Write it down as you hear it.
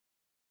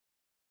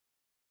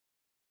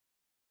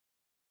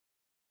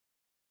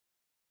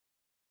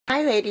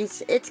Hi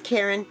ladies, it's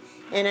Karen,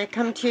 and I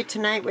come to you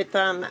tonight with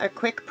a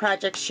quick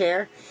project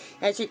share.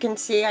 As you can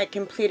see, I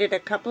completed a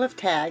couple of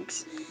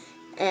tags,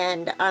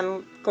 and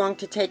I'm going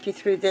to take you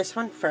through this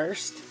one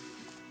first.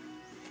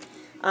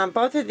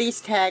 Both of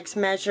these tags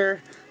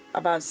measure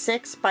about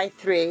 6 by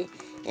 3,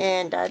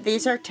 and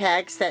these are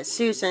tags that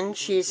Susan,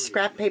 she's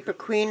Scrap Paper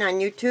Queen on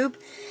YouTube,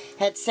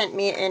 had sent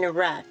me in a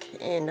rack,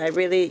 and I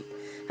really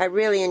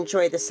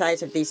enjoy the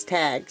size of these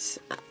tags.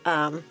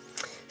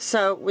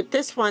 So with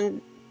this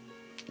one,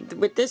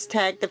 with this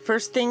tag, the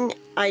first thing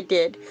I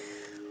did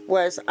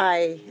was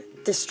I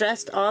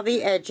distressed all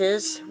the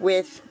edges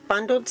with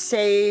bundled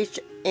sage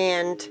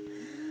and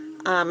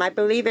I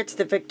believe it's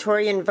the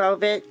Victorian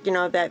velvet, you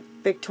know, that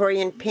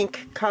Victorian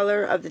pink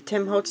color of the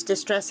Tim Holtz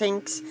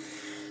distressings.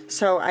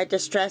 So I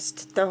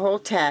distressed the whole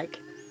tag.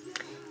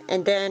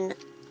 And then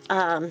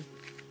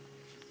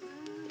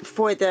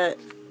for the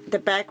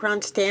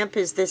background stamp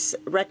is this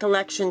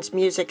Recollections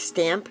music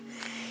stamp.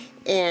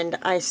 And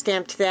I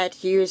stamped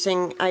that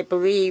using, I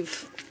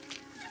believe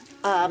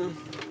it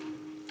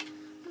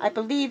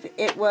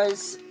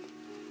was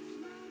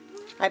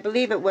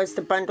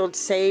the bundled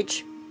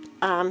sage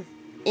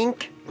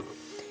ink,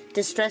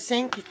 distress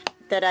ink,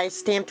 that I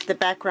stamped the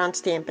background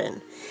stamp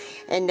in.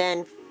 And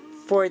then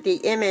for the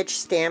image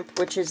stamp,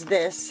 which is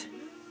this,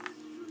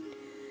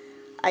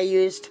 I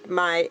used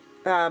my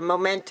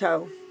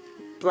Memento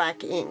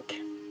black ink.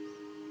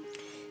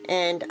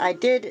 And I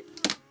did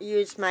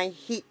use my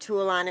heat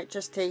tool on it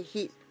just to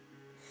heat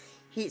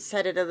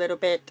set it a little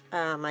bit.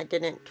 I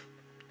didn't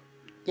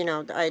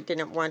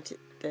want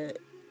the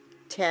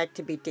tag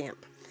to be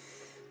damp.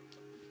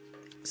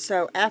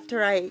 So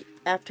after I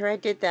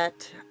did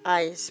that,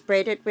 I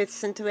sprayed it with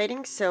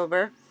scintillating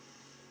silver,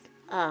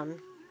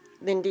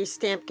 Lindy's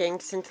Stamp Gang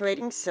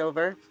scintillating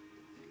silver,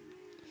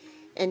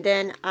 and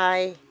then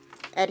I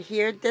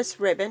adhered this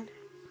ribbon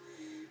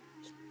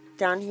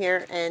down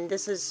here, and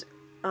this is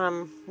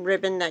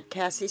ribbon that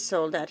Cassi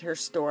sold at her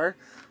store,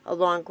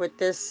 along with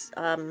this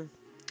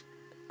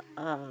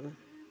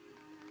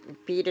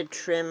beaded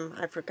trim.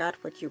 I forgot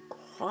what you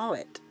call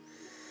it,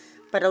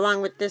 but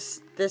along with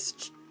this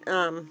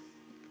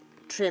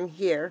trim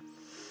here,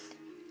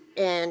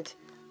 and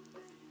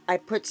I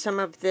put some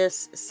of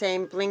this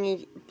same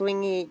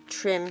blingy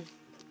trim,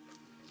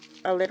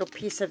 a little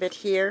piece of it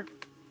here,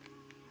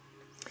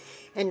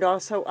 and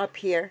also up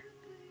here.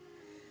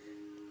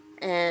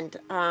 And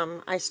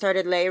I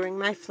started layering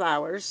my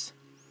flowers,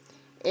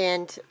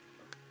 and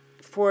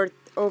for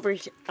over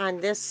on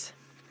this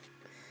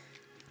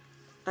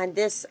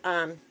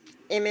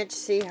image,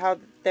 see how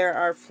there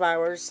are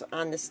flowers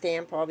on the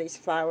stamp, all these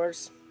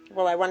flowers?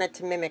 Well, I wanted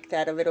to mimic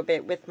that a little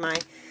bit with my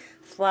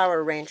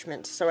flower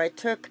arrangement. So I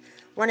took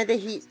one of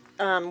the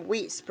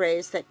wheat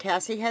sprays that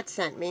Cassi had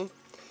sent me,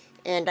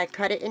 and I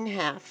cut it in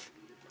half.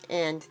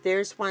 And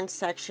there's one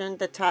section,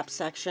 the top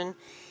section,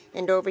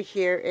 and over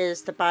here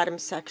is the bottom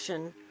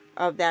section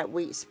of that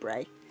wheat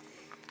spray.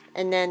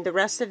 And then the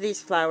rest of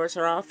these flowers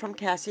are all from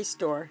Cassi's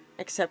store,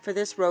 except for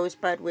this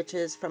rosebud, which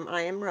is from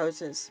I Am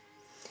Roses.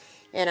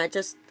 And I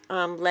just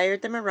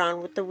layered them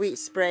around with the wheat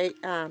spray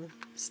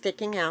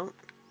sticking out.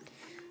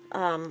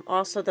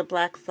 Also the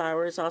black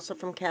flower is also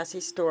from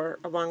Cassi's store,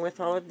 along with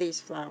all of these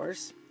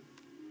flowers.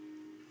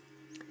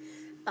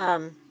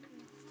 Then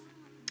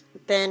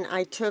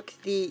I took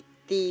the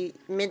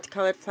mint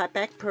colored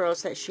flatback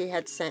pearls that she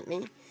had sent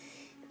me,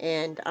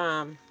 and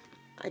I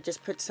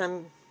just put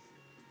some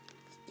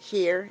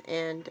here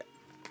and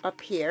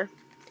up here.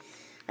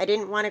 I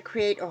didn't want to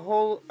create a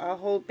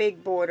whole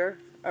big border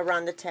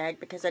around the tag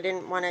because I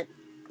didn't want it,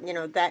 you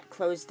know, that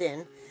closed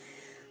in.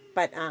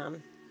 But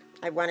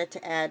I wanted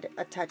to add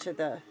a touch of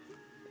the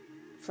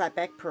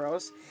flatback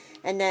pearls.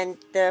 And then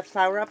the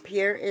flower up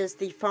here is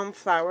the foam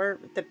flower,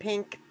 the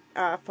pink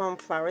foam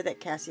flower that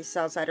Cassi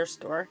sells at her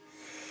store.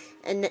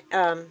 And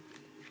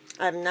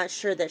I'm not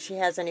sure that she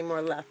has any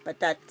more left, but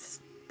that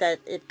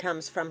it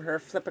comes from her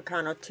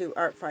Flipicano 2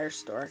 Artfire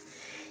store.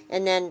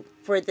 And then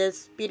for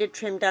this beaded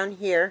trim down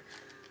here,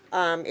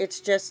 it's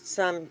just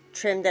some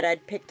trim that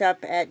I'd picked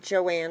up at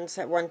Joann's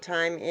at one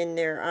time in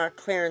their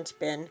clearance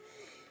bin,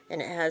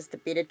 and it has the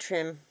beaded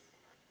trim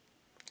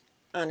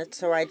on it.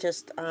 So I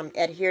just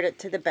adhered it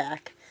to the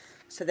back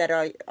so that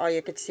all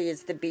you could see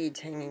is the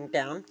beads hanging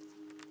down.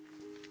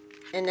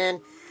 And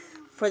then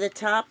for the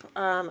top,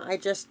 I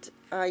just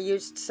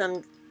used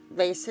some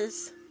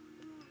laces,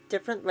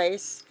 different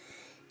lace,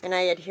 and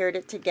I adhered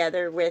it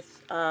together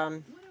with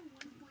the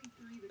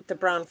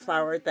brown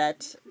flower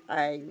that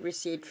I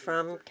received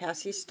from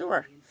Cassi's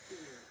store.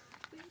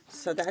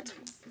 So that's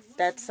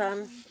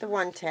the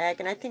one tag,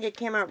 and I think it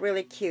came out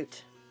really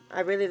cute. I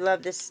really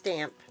love this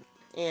stamp,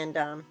 and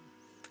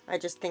I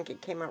just think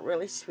it came out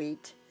really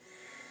sweet.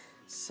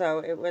 So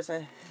it was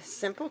a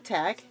simple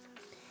tag.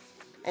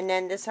 And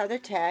then this other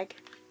tag,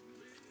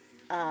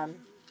 I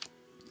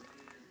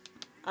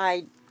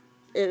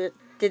did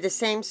the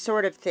same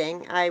sort of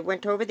thing. I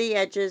went over the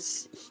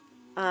edges,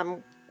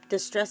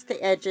 distressed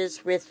the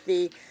edges with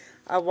the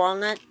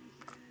walnut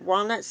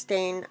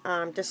stain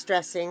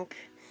distress ink,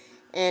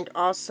 and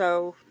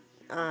also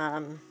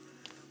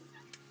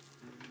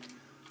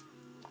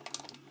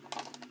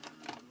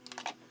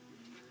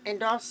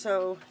and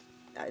also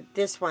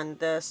this one,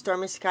 the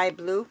Stormy Sky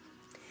Blue.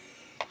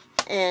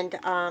 And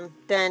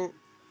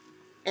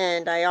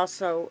and I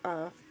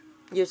also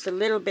used a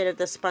little bit of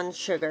the spun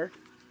sugar.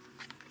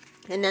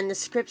 And then the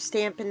script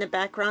stamp in the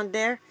background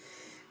there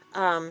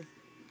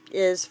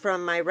is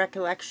from my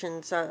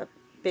Recollections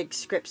big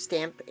script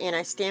stamp, and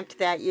I stamped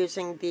that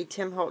using the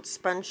Tim Holtz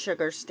spun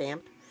sugar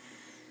stamp,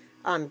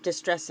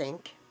 Distress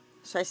ink.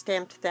 So I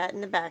stamped that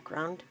in the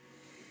background.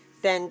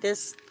 Then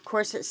this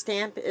corset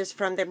stamp is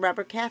from the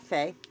Rubber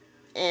Cafe,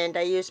 and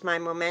I used my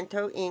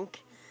Memento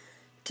ink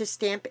to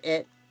stamp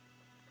it,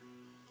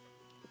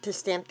 to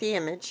stamp the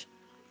image.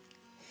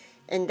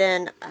 And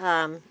then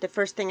the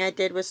first thing I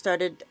did was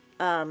started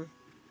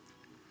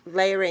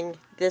layering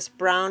this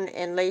brown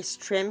and lace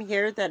trim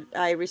here that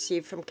I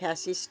received from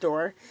Cassi's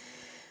store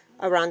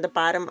around the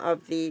bottom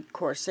of the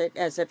corset,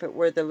 as if it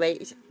were the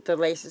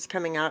laces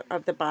coming out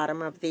of the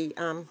bottom of the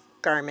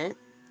garment.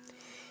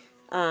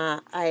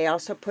 I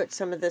also put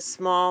some of the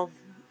small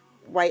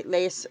white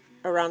lace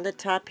around the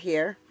top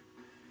here.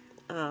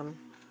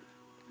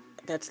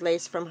 That's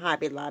lace from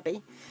Hobby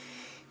Lobby.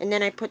 And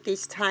then I put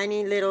these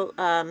tiny little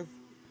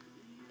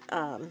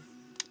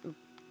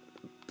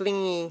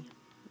blingy,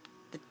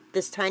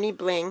 this tiny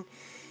bling,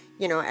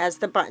 you know, as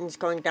the buttons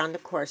going down the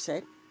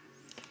corset.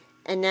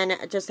 And then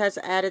just as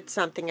added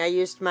something, I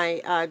used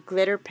my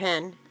glitter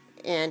pen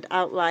and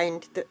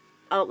outlined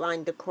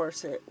the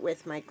corset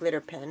with my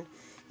glitter pen.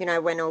 You know, I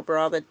went over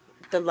all the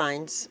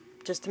lines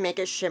just to make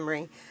it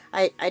shimmery.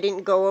 I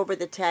didn't go over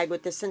the tag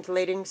with the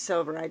scintillating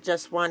silver. I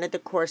just wanted the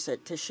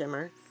corset to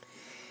shimmer.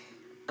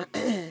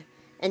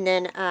 And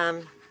then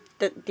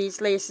these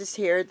laces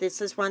here,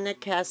 this is one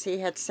that Cassi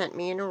had sent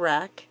me in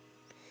Iraq.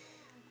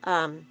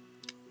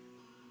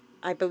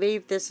 I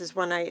believe this is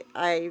one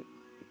I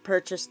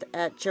purchased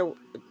at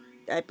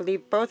I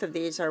believe both of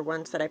these are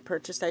ones that I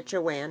purchased at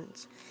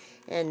Joann's.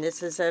 And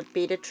this is a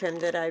beaded trim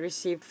that I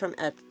received from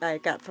I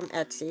got from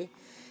Etsy.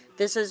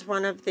 This is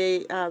one of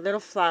the little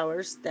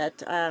flowers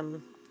that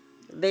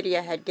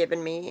Lydia had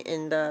given me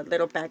in the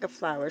little bag of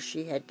flowers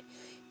she had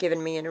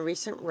given me in a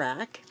recent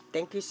rack.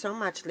 Thank you so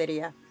much,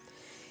 Lydia.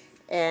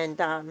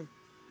 And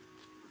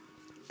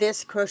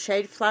this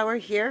crocheted flower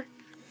here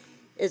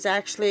is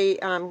actually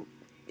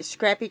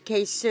Scrappy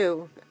K.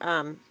 Sue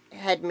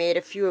had made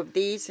a few of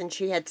these, and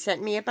she had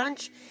sent me a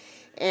bunch.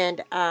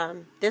 And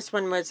this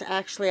one was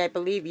actually, I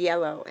believe,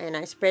 yellow, and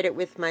I sprayed it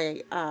with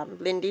my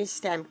Lindy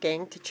Stamp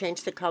Gang to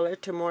change the color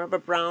to more of a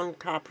brown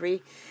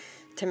coppery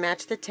to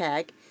match the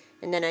tag.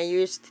 And then I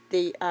used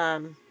the,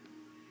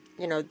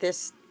 you know,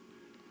 this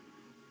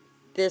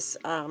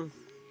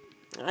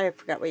I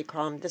forgot what you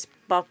call them, this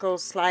buckle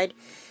slide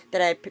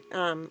that I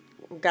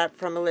got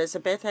from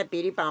Elizabeth at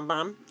Beady Bomb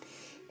Bomb.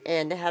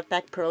 And the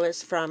halfback pearl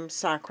is from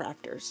Saw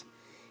Crafters.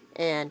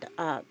 And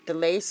the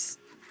lace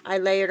I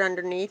layered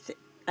underneath,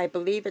 I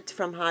believe it's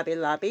from Hobby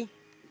Lobby.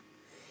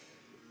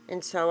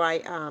 And so I,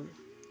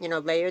 you know,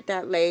 layered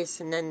that lace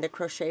and then the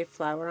crochet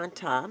flower on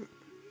top.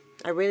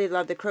 I really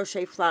love the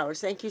crochet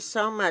flowers. Thank you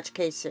so much,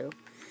 Kesu.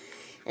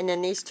 And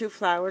then these two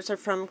flowers are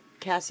from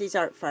Cassi's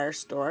Artfire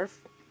store.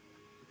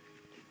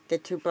 The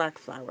two black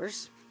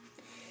flowers.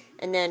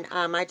 And then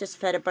I just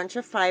fed a bunch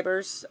of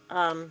fibers,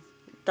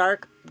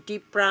 dark,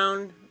 deep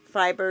brown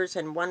fibers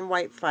and one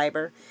white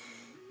fiber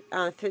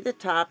through the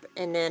top,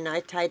 and then I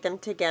tied them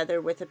together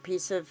with a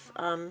piece of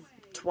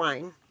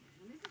twine.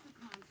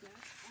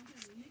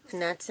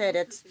 And that's it.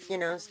 It's, you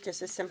know, it's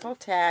just a simple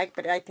tag,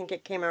 but I think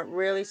it came out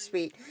really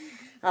sweet.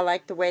 I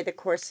like the way the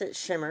corset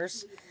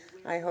shimmers.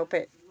 I hope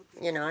it,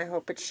 you know, I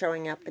hope it's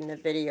showing up in the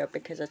video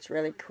because it's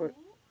really cool.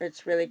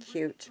 It's really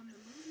cute.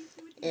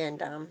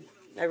 And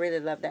I really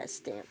love that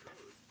stamp.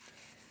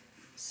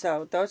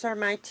 So those are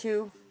my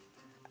two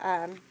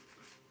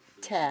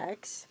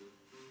tags.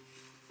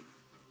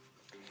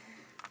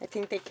 I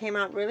think they came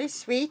out really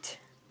sweet,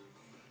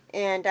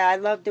 and I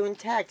love doing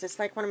tags. It's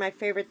like one of my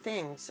favorite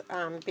things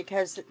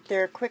because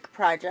they're quick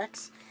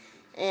projects,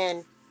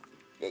 and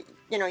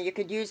you know, you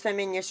could use them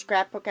in your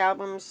scrapbook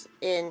albums,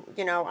 in,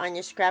 you know, on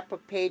your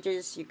scrapbook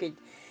pages. You could,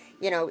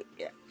 you know,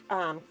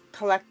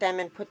 collect them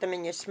and put them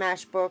in your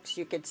smash books.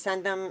 You could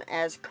send them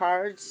as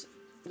cards,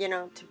 you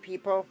know, to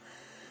people,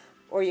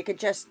 or you could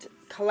just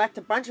collect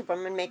a bunch of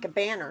them and make a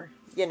banner,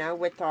 you know,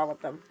 with all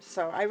of them.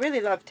 So I really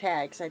love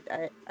tags.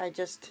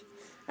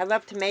 I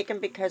love to make them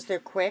because they're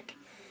quick,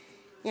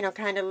 you know,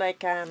 kind of like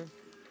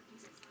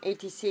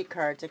ATC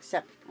cards,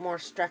 except more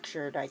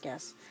structured, I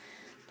guess.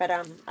 But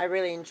I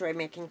really enjoy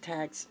making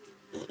tags.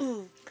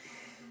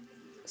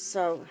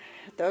 So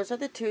those are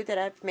the two that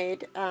I've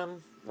made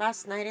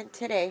last night and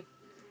today.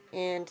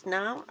 And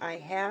now I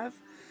have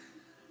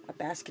a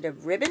basket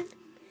of ribbon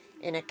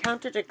and a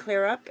counter to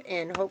clear up,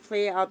 and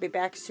hopefully I'll be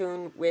back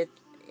soon with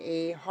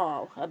a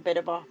haul, a bit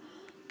of a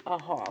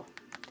haul.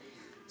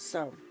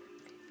 So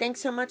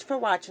thanks so much for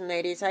watching,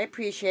 ladies. I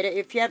appreciate it.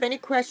 If you have any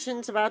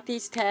questions about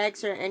these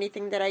tags or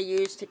anything that I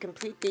use to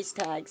complete these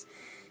tags,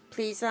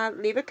 please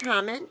leave a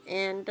comment,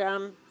 and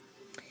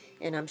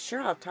I'm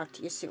sure I'll talk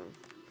to you soon.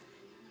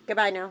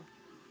 Goodbye now.